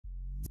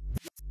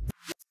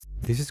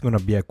This is gonna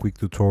be a quick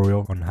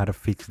tutorial on how to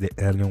fix the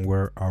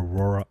Alienware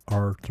Aurora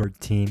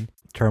R13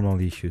 thermal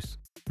issues.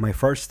 My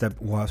first step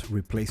was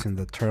replacing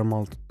the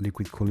thermal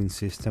liquid cooling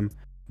system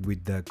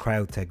with the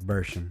Cryotech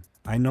version.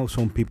 I know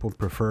some people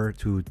prefer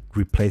to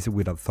replace it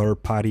with a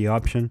third-party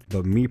option,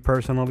 but me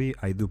personally,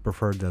 I do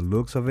prefer the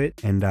looks of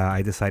it, and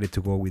I decided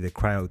to go with the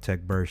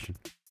Cryotech version.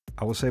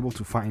 I was able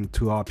to find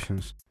two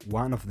options,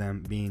 one of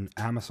them being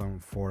Amazon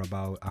for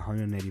about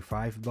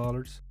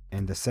 $185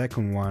 and the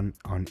second one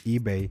on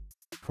eBay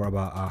for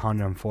about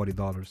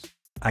 $140.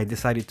 I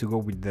decided to go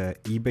with the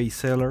eBay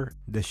seller.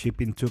 The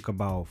shipping took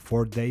about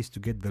 4 days to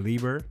get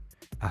delivered.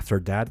 After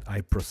that,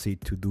 I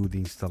proceed to do the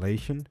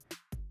installation.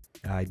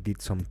 I did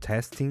some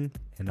testing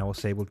and I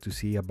was able to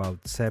see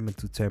about 7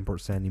 to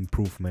 10%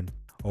 improvement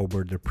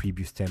over the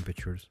previous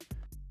temperatures.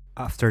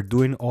 After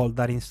doing all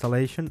that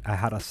installation, I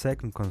had a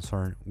second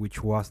concern,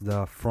 which was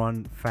the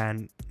front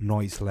fan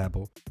noise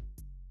level.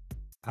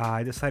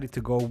 I decided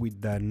to go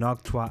with the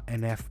Noctua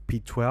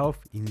NF-P12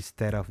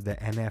 instead of the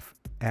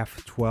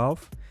NF-F12,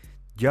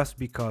 just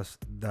because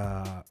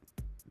the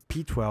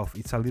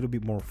P12 is a little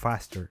bit more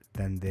faster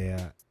than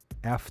the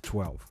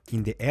F12.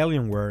 In the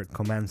Alienware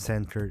command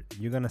center,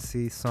 you're gonna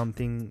see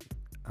something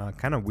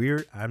kind of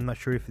weird. I'm not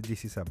sure if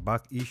this is a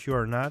bug issue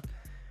or not,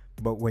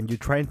 but when you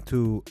try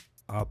to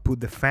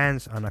put the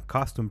fans on a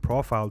custom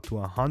profile to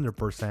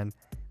 100%,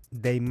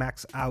 they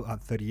max out at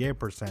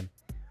 38%.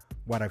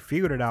 What I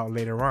figured out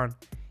later on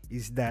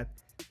is that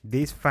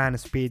this fan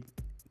speed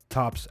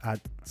tops at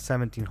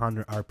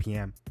 1700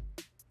 RPM.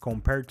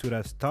 Compared to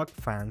the stock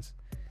fans,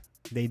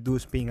 they do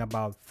spin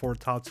about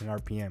 4000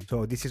 RPM.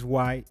 So this is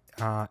why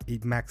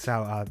it maxed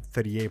out at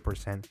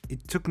 38%.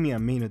 It took me a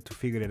minute to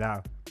figure it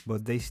out,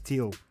 but they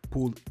still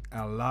pulled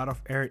a lot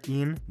of air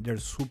in. They're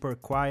super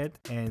quiet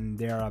and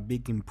they are a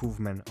big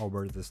improvement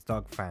over the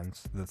stock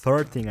fans. The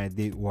third thing I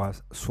did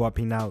was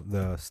swapping out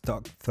the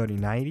stock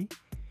 3090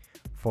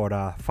 for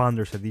the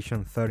Founders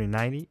Edition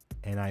 3090,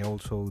 and I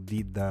also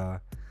did the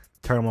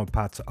thermal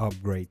pads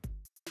upgrade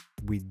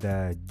with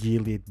the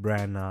G-Lead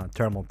brand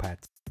thermal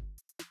pads.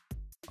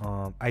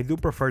 I do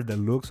prefer the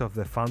looks of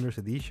the Founders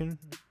Edition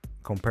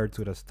compared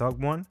to the stock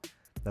one.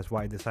 That's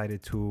why I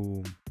decided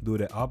to do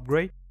the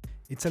upgrade.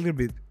 It's a little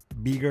bit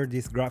bigger,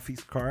 this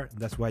graphics card.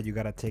 That's why you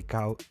gotta take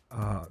out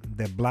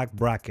the black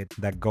bracket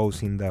that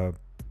goes in the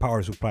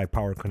power supply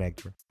power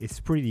connector.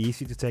 It's pretty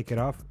easy to take it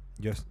off.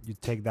 Just you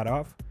take that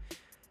off,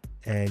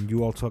 and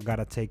you also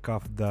gotta take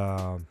off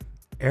the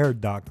air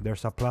duct.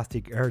 There's a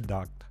plastic air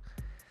duct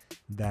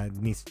that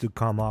needs to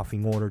come off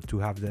in order to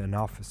have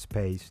enough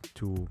space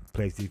to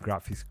place this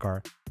graphics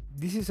card.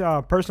 This is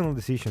a personal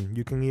decision.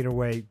 You can either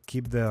way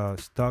keep the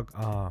stock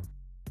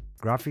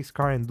graphics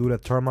card and do the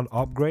thermal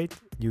upgrade.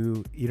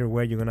 Either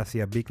way, you're gonna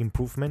see a big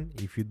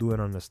improvement if you do it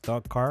on the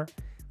stock card.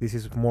 This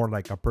is more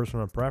like a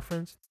personal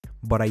preference,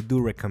 but I do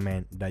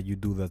recommend that you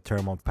do the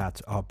thermal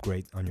pads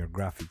upgrade on your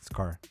graphics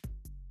card.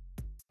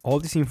 All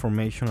this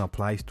information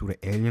applies to the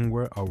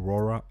Alienware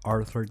Aurora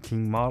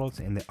R13 models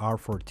and the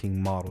R14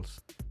 models.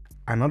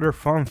 Another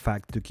fun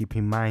fact to keep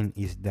in mind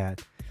is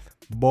that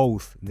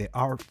both the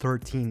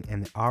R13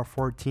 and the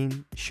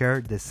R14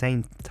 share the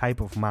same type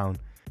of mount,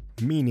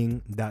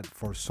 meaning that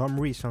for some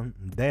reason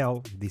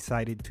Dell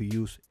decided to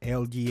use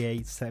LGA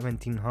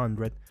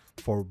 1700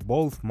 for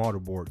both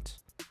motherboards.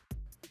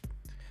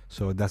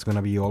 So that's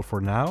gonna be all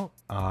for now.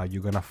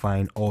 You're gonna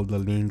find all the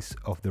links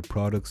of the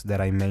products that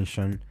I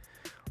mentioned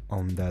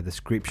on the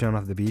description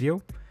of the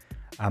video.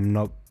 I'm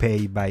not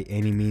paid by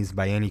any means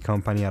by any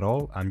company at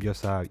all. I'm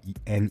just an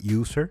end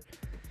user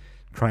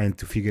trying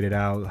to figure it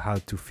out how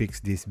to fix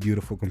this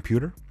beautiful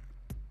computer.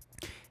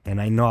 And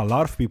I know a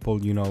lot of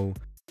people, you know,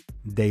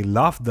 they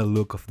love the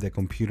look of the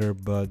computer,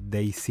 but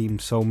they see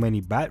so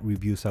many bad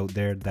reviews out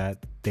there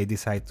that they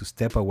decide to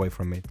step away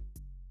from it.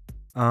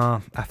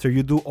 After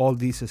you do all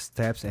these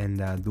steps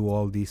and do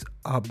all these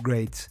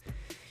upgrades,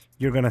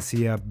 you're gonna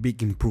see a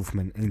big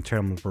improvement in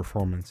thermal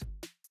performance.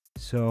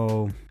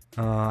 So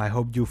I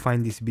hope you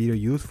find this video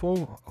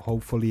useful.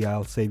 Hopefully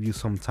I'll save you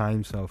some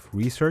time of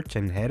research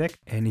and headache.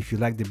 And if you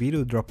like the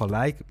video, drop a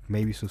like,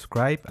 maybe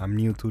subscribe. I'm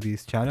new to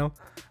this channel,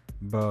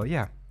 but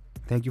yeah,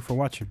 thank you for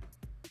watching.